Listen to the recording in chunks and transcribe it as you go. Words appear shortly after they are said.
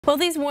Well,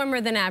 these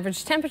warmer than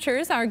average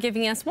temperatures are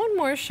giving us one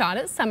more shot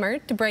at summer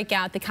to break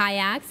out the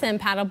kayaks and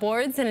paddle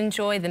boards and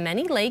enjoy the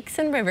many lakes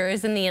and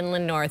rivers in the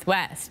inland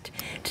Northwest.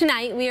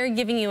 Tonight, we are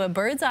giving you a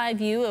bird's eye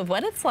view of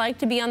what it's like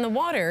to be on the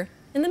water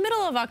in the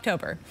middle of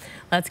October.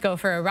 Let's go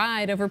for a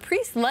ride over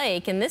Priest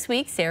Lake in this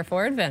week's Air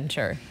for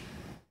Adventure.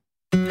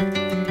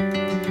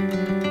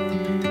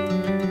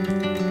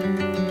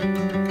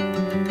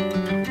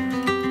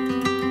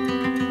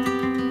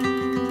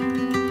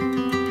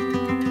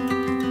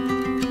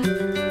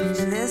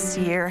 This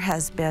year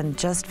has been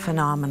just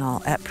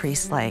phenomenal at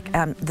Priest Lake.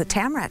 The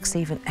tamaracks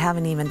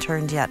haven't even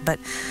turned yet, but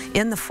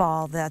in the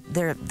fall,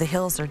 the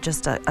hills are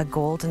just a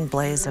golden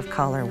blaze of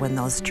color when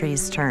those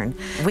trees turn.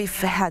 We've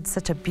had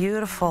such a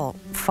beautiful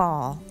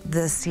fall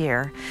this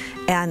year,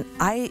 and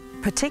I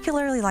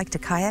particularly like to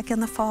kayak in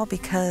the fall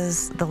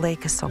because the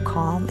lake is so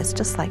calm. It's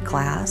just like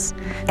glass,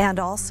 and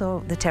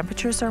also the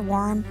temperatures are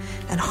warm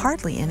and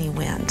hardly any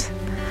wind,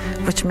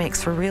 which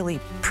makes for really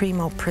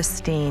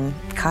pristine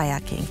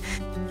kayaking.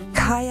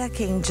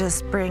 Kayaking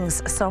just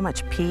brings so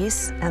much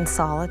peace and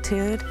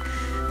solitude,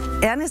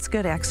 and it's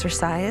good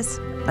exercise,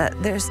 but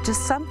there's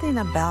just something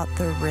about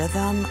the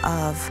rhythm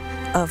of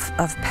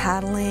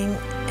paddling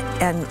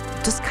and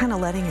just kind of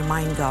letting your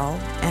mind go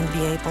and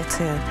be able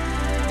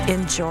to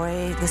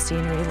enjoy the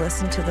scenery,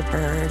 listen to the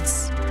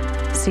birds,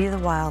 see the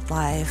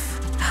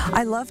wildlife.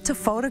 I love to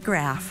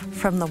photograph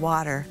from the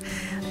water.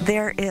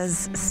 There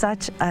is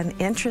such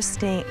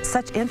interesting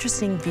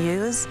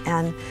views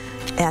and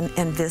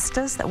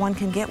vistas that one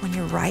can get when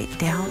you're right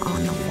down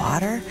on the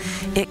water.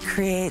 It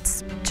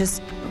creates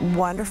just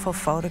wonderful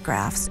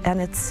photographs, and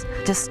it's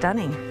just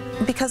stunning.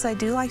 Because I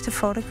do like to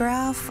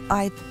photograph,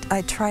 I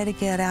try to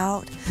get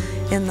out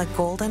in the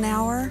golden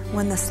hour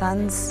when the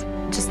sun's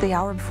just the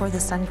hour before the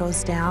sun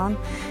goes down,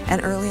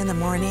 and early in the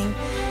morning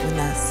when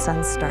the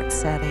sun starts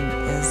setting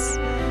is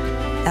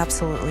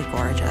absolutely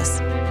gorgeous.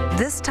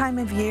 This time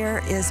of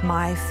year is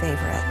my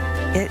favorite.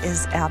 It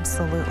is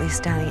absolutely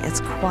stunning.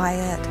 It's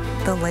quiet,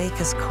 the lake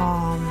is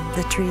calm,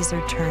 the trees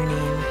are turning,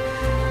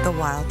 the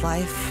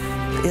wildlife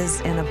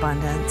is in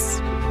abundance.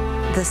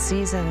 The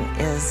season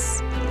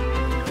is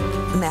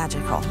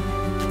magical.